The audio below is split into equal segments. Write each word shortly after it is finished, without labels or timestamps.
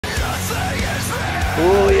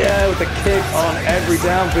Oh yeah, with the kick on every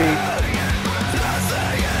downbeat.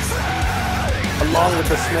 Along with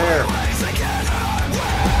the snare.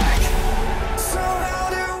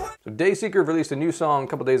 So DAYSEEKER released a new song a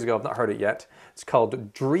couple days ago. I've not heard it yet. It's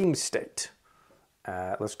called Dreamstate.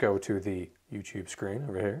 Let's go to the YouTube screen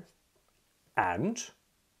over here. And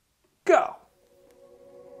go.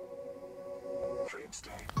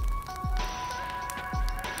 Dreamstate.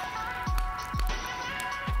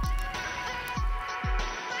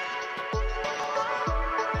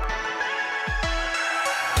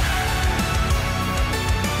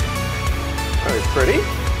 Very pretty.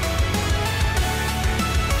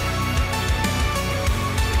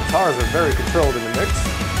 Guitars are very controlled in the mix.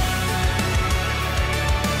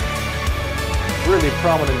 Really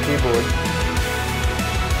prominent keyboard.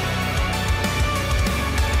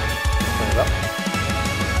 Turn it up.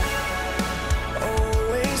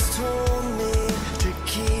 Always told me to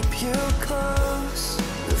keep you close.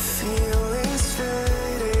 The feeling's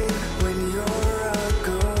fading when you're a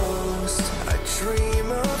ghost. I dream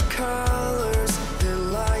of colors that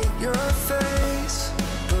light your face,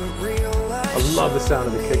 but real life. I love the sound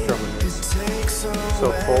of the kick drum in this.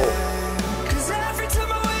 So full.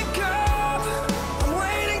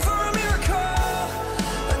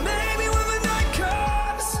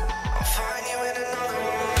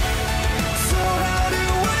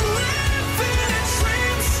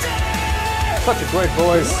 Such a great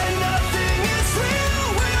voice.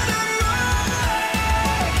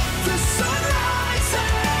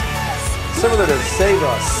 Similar to Save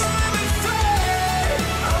Us.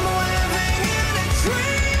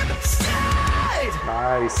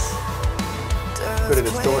 Nice. Bit of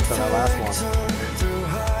distortion on that last one.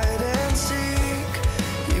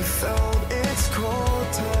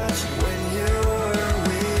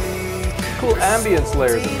 Cool ambience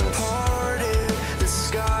layers in this.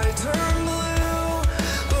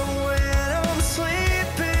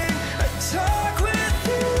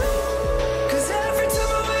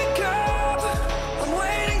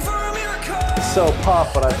 So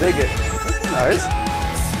pop, but I dig it. Nice.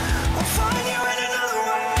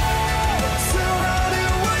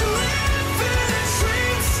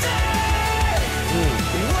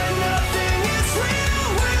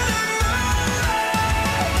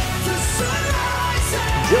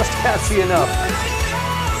 Just can't see enough.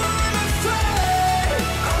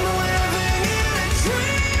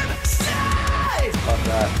 Love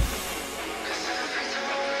that.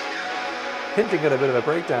 Hinting at a bit of a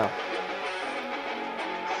breakdown.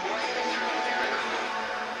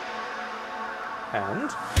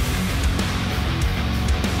 And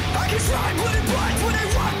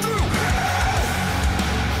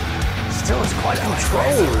still is quite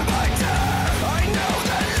controlled.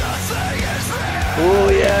 Oh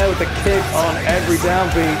yeah, with the kick on every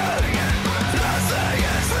downbeat.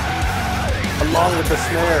 Along with the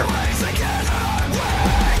snare.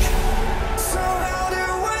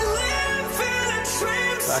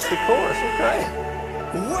 Back to chorus, okay.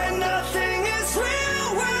 When nothing is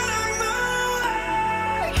real, when I'm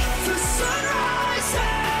awake, the sun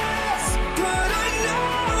rises, but I know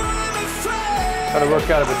I'm afraid. Gotta work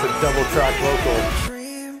out if it's a double track vocal.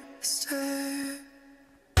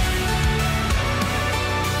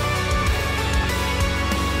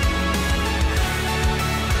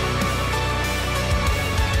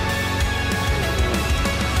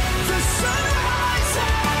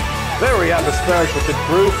 Very atmospheric with the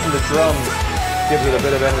groove from the drums. Gives it a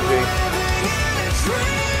bit of energy.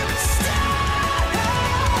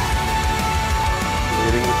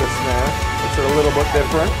 Leading with the snare. Makes it a little bit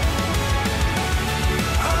different.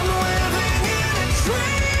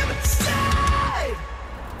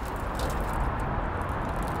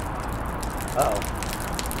 Uh-oh.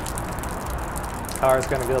 Car's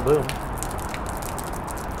gonna go boom.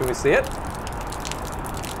 Can we see it?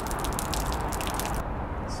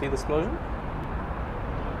 See the explosion?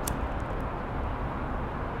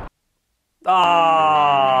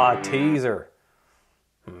 Ah, teaser.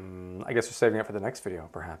 I guess we're saving it for the next video,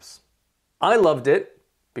 perhaps. I loved it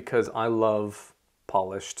because I love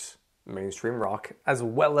polished mainstream rock, as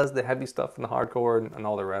well as the heavy stuff and the hardcore and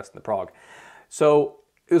all the rest and the prog. So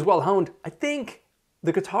it was well honed. I think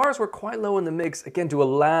the guitars were quite low in the mix, again, to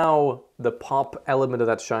allow the pop element of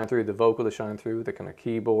that to shine through, the vocal to shine through, the kind of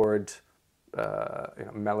keyboard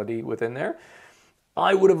melody within there.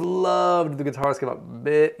 I would have loved the guitars came up a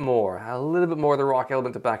bit more, had a little bit more of the rock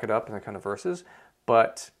element to back it up in the kind of verses,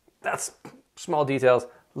 but that's small details.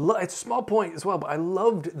 It's a small point as well, but I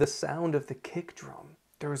loved the sound of the kick drum.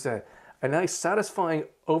 There was a nice, satisfying,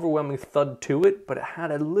 overwhelming thud to it, but it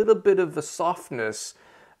had a little bit of a softness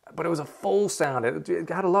but it was a full sound. It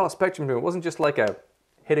had a lot of spectrum to it. It wasn't just like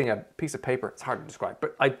hitting a piece of paper. It's hard to describe,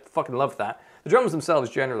 but I fucking loved that. The drums themselves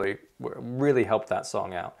generally really helped that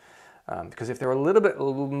song out. Because if they were a little bit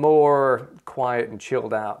more quiet and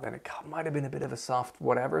chilled out, then it might have been a bit of a soft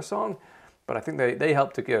whatever song. But I think they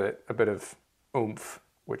helped to give it a bit of oomph,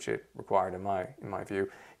 which it required in my view.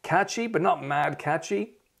 Catchy, but not mad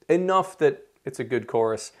catchy. Enough that it's a good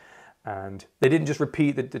chorus. And they didn't just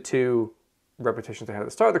repeat the two repetitions they had at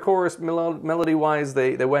the start of the chorus. Melody-wise,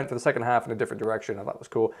 they went for the second half in a different direction. I thought it was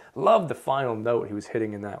cool. Loved the final note he was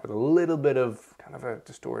hitting in that with a little bit of kind of a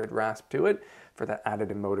distorted rasp to it for that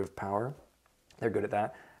added emotive power. They're good at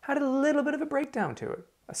that. Had a little bit of a breakdown to it.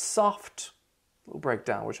 A soft little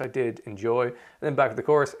breakdown, which I did enjoy. And then back to the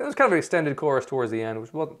chorus. It was kind of an extended chorus towards the end,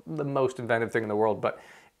 which wasn't the most inventive thing in the world, but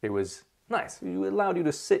it was nice. It allowed you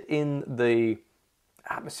to sit in the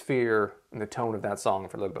atmosphere and the tone of that song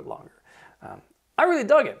for a little bit longer. I really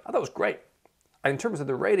dug it. I thought it was great. In terms of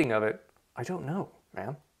the rating of it, I don't know,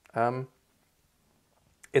 man.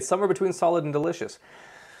 It's somewhere between solid and delicious.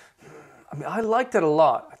 I mean, I liked it a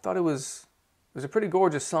lot. I thought it was a pretty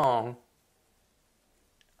gorgeous song.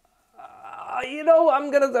 You know, I'm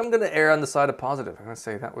gonna err on the side of positive. I'm gonna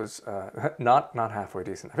say that was not halfway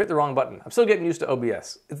decent. I hit the wrong button. I'm still getting used to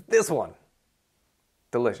OBS. It's this one.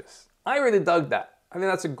 Delicious. I really dug that. I mean,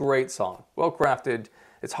 that's a great song. Well crafted.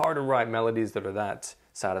 It's hard to write melodies that are that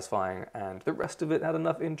satisfying, and the rest of it had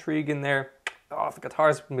enough intrigue in there. Oh, if the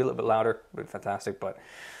guitars can be a little bit louder, it would be fantastic, but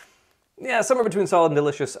yeah, somewhere between solid and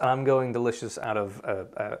delicious. I'm going delicious out of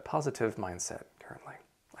a positive mindset currently,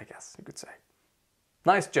 I guess you could say.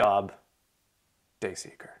 Nice job,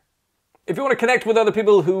 Dayseeker. If you want to connect with other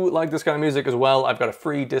people who like this kind of music as well, I've got a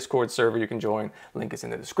free Discord server you can join. Link is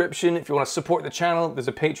in the description. If you want to support the channel, there's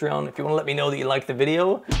a Patreon. If you want to let me know that you liked the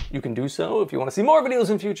video, you can do so. If you want to see more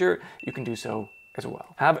videos in future, you can do so as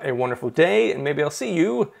well. Have a wonderful day, and maybe I'll see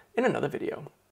you in another video.